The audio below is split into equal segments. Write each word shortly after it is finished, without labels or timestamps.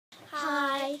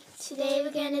Today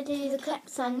we're going to do the clap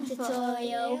song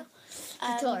tutorial.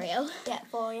 Yeah,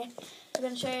 for you. We're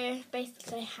going to show you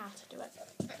basically how to do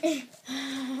it.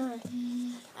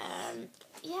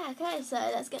 Yeah, okay, so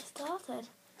let's get started.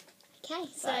 Okay,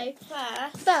 so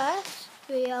first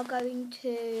we are going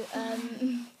to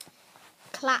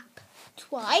clap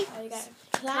twice. there you go.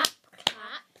 Clap,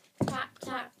 clap, tap,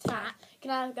 tap, tap. You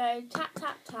can either go tap,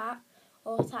 tap, tap,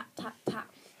 or tap, tap, tap.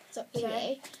 It's up to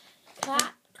you.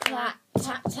 Clap, clap,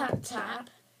 tap, tap, tap.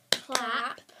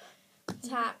 Clap,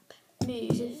 tap,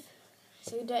 move.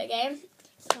 So we do it again.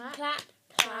 Clap, Clap,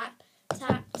 clap,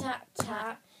 tap, tap,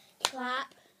 tap. Clap,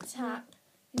 tap,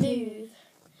 move.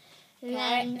 and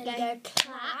Then then go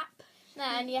clap.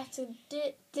 Then you have to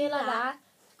do like that.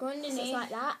 Go underneath. just like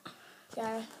that. Go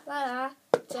like that.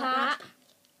 Tap,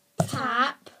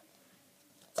 tap,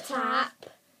 tap,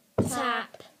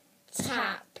 tap,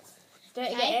 tap. Do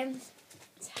it again.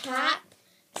 Tap,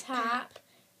 tap,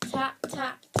 tap,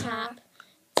 tap, tap,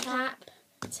 tap,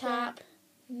 tap,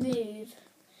 move.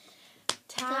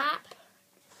 Tap,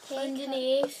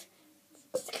 underneath,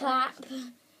 clap,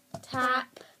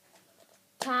 tap,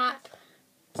 tap,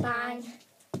 bang,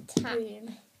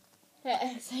 boom.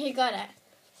 So you got it.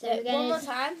 So So we're gonna, one more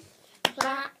time.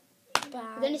 Clap, bang.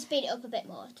 we're going to speed it up a bit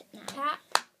more now. Tap,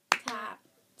 tap,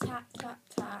 tap, tap,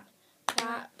 tap,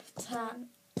 tap, tap,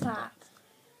 tap,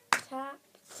 tap,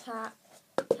 tap,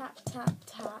 tap, tap,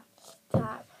 tap,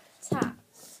 tap, tap.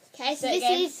 Okay, so Do it this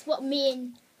again. is what me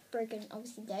and Brogan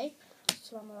obviously do.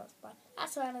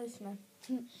 That's why I know this man.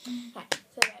 Okay,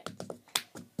 so go.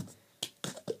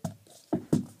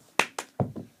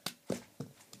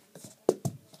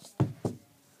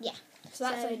 Yeah. So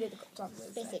that's So, how you do the song.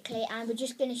 Basically, and we're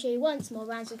just going to show you once more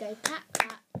rounds. We go clap,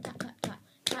 clap, tap, tap, tap,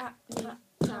 Tap, tap,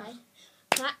 tie,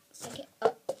 clap, stick it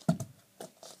up.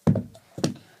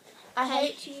 I Okay.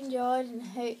 hope you enjoyed and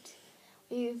hoped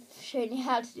we've shown you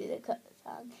how to do the cut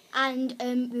song. And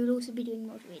we will also be doing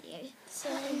more videos. So,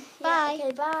 Bye.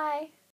 Okay, bye.